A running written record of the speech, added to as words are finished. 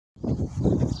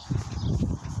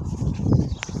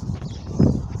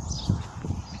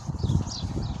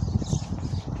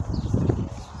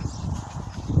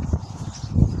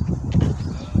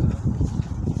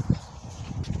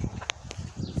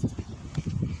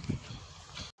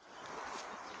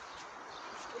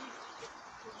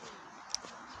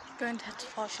Going to head to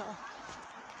foreshore,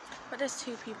 but there's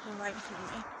two people right in front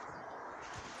of me,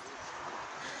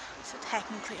 so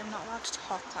technically I'm not allowed to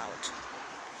talk loud.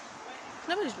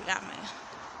 Nobody's behind me.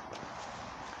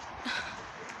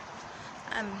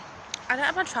 I don't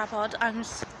have my tripod. I'm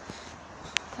just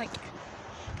like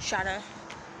shadow.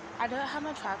 I don't have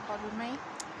my tripod with me,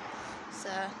 so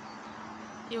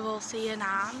you will see an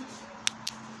arm.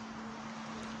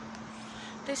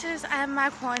 This is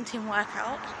my quarantine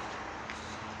workout.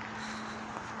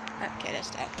 Okay, that's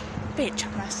that. Bitch,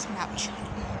 my Snapchat.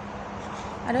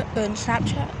 I don't own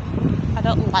Snapchat. I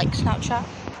don't like Snapchat.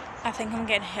 I think I'm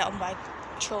getting hit on by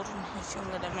children who's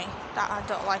younger than me. That I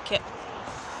don't like it.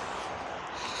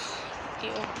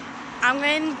 Ew. I'm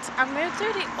going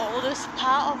through the oldest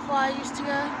part of where I used to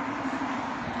go.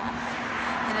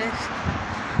 It is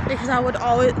because I would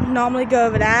always normally go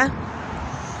over there.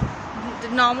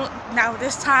 Now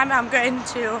this time I'm going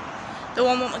to the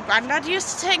one that my granddad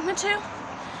used to take me to,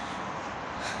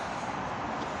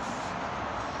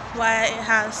 where it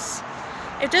has,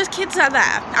 if those kids are there,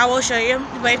 I will show you,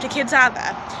 but if the kids are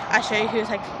there, I'll show you who's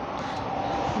like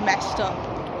messed up.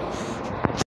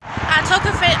 I took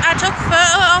a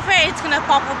photo of it. It's gonna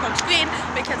pop up on screen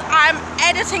because I'm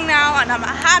editing now and I'm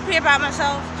happy about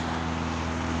myself,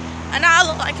 and I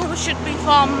look like I should be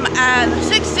from the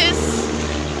 60s.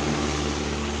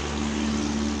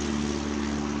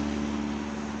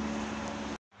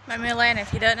 Lane,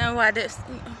 if you don't know where this,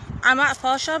 I'm at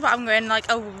foreshore, but I'm going like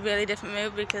a really different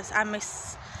route because I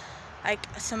miss like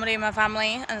somebody in my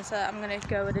family, and so I'm gonna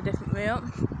go with a different route.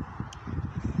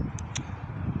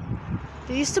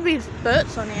 There used to be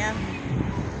boats on here.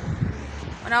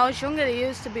 When I was younger, there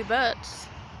used to be boats.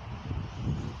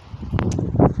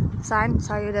 Sign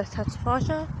tell you this to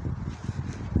foreshore.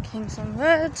 Kingston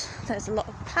Road. There's a lot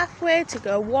of pathway to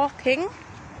go walking.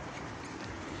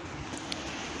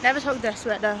 Never took this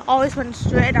way though, always went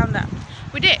straight down there.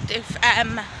 We did if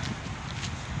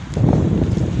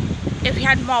we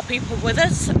had more people with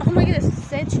us. Oh my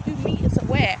goodness, it's 2 meters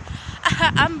away.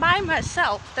 I'm by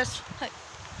myself.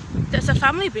 There's a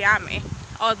family behind me.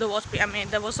 Or there was behind me,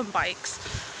 there was some bikes.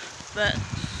 But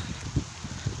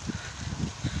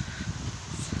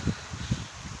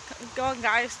go on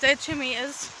guys, stay 2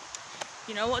 meters.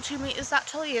 You know what 2 meters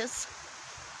actually is?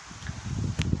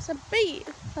 It's a bee.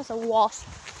 That's a wasp.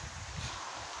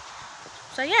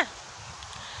 So yeah,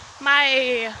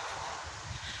 my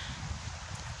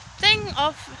thing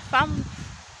of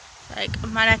like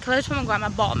my necklace from my grandma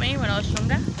bought me when I was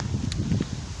younger.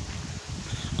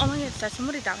 Oh my god, there's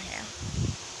somebody down here.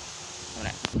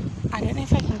 I don't know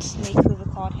if I can sneakily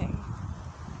record him.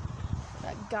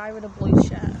 That guy with a blue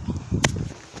shirt.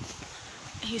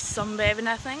 He's sunbathing,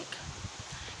 I think.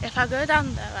 If I go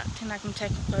down there acting like I'm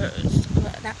taking photos,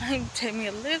 but that might take me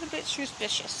a little bit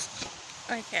suspicious.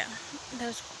 Okay,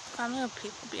 there's a family of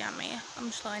people behind me.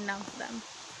 I'm slowing down for them.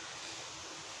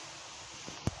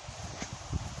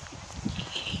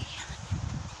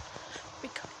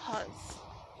 Because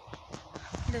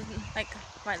there's like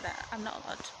right there, I'm not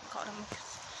allowed to record them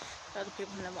because the other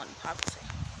people in them want privacy.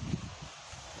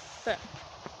 But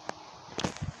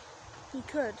you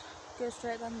could go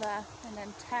straight down there and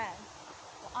then turn.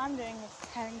 What I'm doing is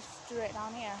turning straight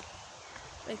down here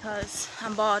because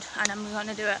I'm bored and I'm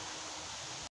gonna do it.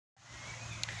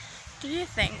 Do you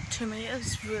think 2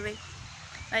 meters really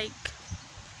like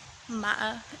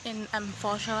matter in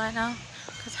foreshore right now?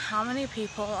 Because how many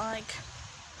people are like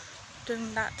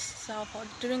doing that to self or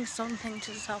doing something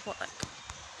to self or like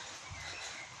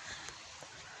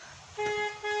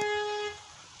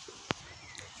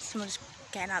someone's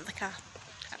getting out of the car,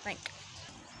 I think.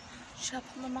 Should I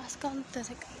put my mask on?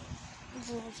 There's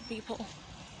loads of people.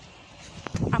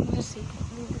 I'm gonna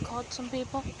secretly record some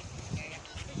people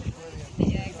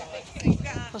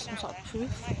for some sort of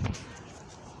proof.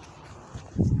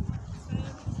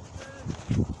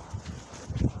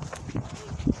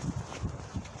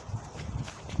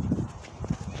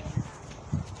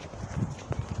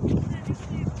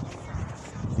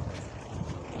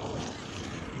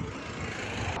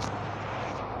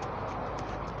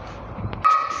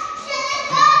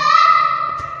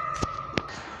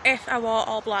 If I wore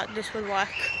all black, this would work,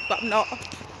 but I'm not,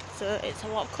 so it's a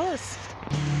lot of colours.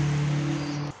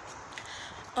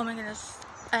 Oh my goodness,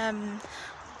 I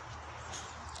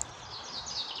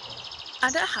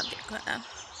don't have the equipment now.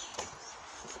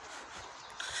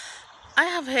 I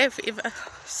have hay fever,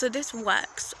 so this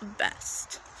works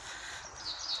best.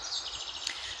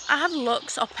 I have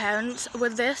looks of parents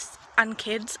with this and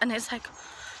kids, and it's like,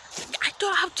 I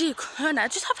don't have diarrhea, I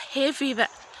just have hay fever.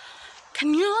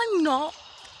 Can you like not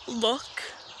look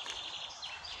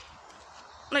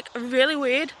like really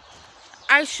weird?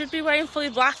 I should be wearing fully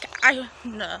black.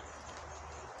 No.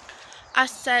 I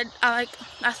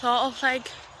thought of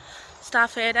like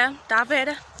Darth Vader,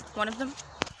 one of them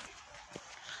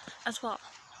as well.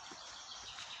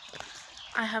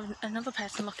 I have another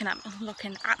person looking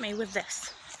at me with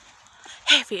this.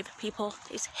 Hay fever, people.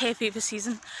 It's hay fever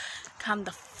season. Calm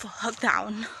the fuck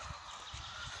down.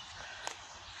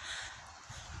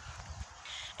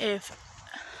 Can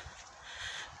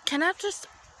I just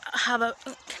have a...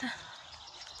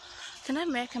 Can I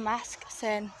make a mask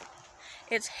saying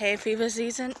it's hay fever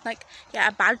season? Like, yeah,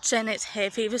 a badge saying it's hay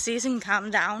fever season, calm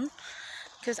down.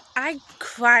 Because I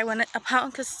cry when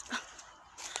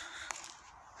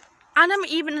and I'm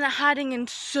even hiding in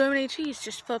so many trees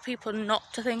just for people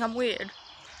not to think I'm weird.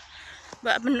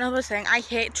 But another thing, I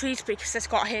hate trees because it's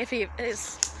got hay fever.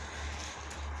 It's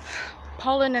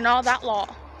pollen and all that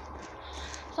lot.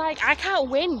 It's like, I can't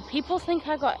win. People think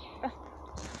I got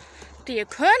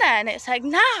diarrhea, and it's like,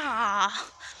 nah,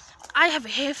 I have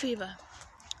hay fever.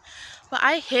 But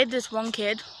I hate this one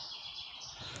kid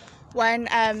when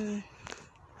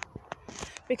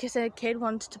because a kid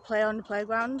wanted to play on the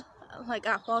playground, like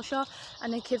at foreshore,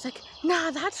 and the kid's like,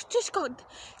 nah, that's just got,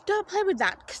 don't play with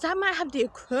that because that might have diarrhea.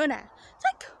 It's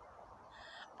like,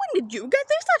 when did you get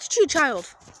this attitude,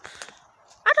 child?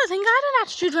 I don't think I had an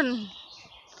attitude when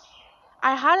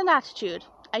I had an attitude.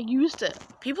 I used it.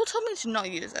 People told me to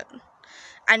not use it.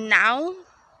 And now,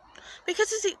 because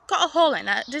it's got a hole in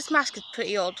it, this mask is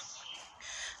pretty old.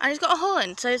 And it's got a hole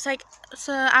in, so it's like,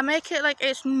 so I make it like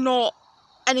it's not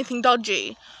anything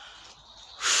dodgy.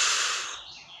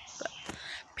 But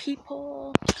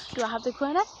people, do I have the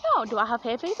corona? No. Do I have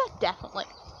hay fever? Definitely.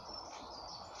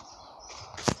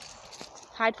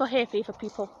 Hide for hay fever,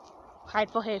 people. Hide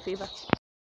for hay fever.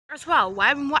 As well,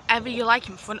 wearing whatever you like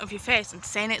in front of your face and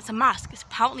saying it's a mask is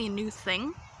apparently a new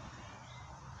thing.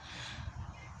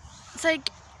 It's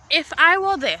like, if I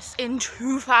wore this in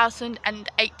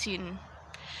 2018,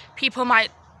 people might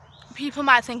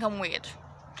think I'm weird.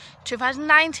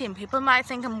 2019, people might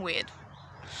think I'm weird.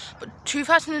 But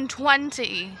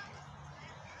 2020,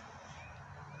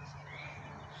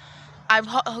 I've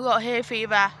got hay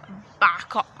fever.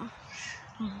 Back off.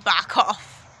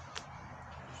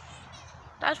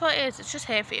 That's what it is. It's just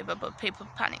hay fever, but people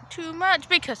panic too much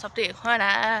because of the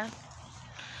corona.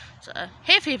 So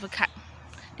hay fever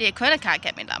the corona can't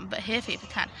get me down, but hay fever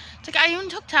can. It's like, I even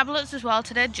took tablets as well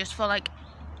today, just for like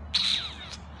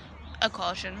a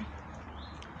caution.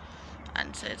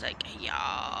 And so it's like,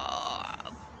 yeah.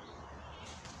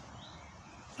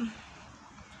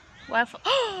 Wherefore,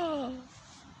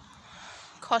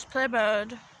 cosplay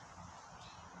mode.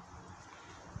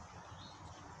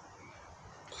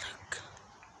 Look,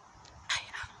 I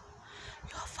am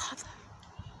your father.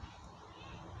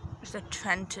 It's a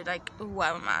trend to like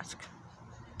wear a mask.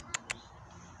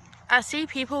 I see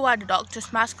people wear the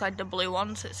doctor's mask, like the blue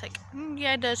ones. It's like,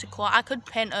 yeah, those are cool. I could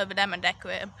paint over them and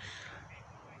decorate them.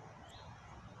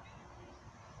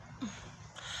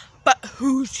 But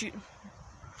who's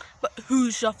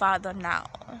your father now?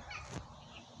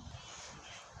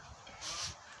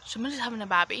 Somebody's having a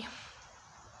baby.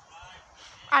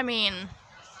 I mean,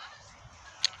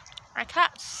 I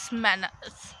can't smell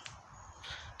it.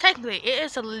 Technically, it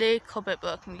is a little bit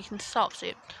broken. You can sort of see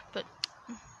it, but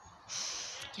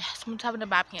yeah, someone's having a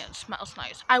barbecue and it smells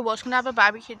nice. I was gonna have a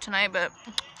barbecue tonight, but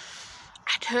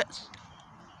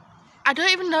I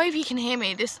don't even know if you can hear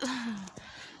me.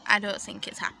 I don't think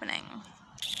it's happening.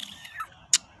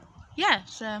 Yeah,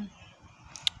 so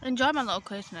enjoy my little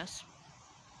Christmas.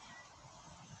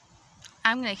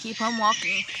 I'm gonna keep on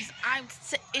walking because I'm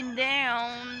sitting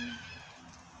down.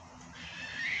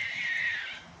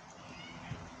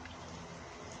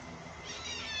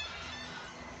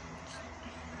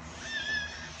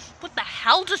 What the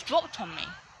hell just dropped on me?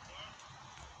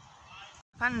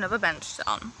 Find another bench to sit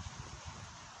on.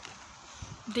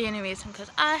 The only reason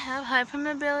because I have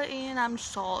hypermobility and I'm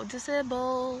so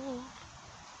disabled.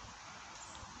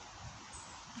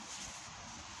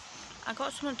 I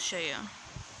got something to show you.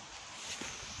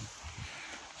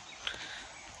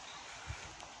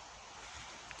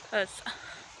 Because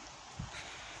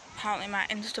apparently my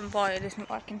instant void isn't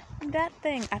working. That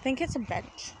thing, I think it's a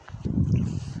bench.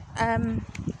 I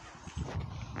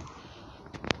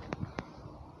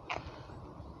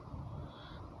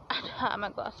don't have my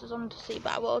glasses on to see,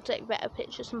 but I will take better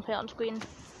pictures and put it on screen.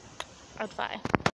 I'd buy.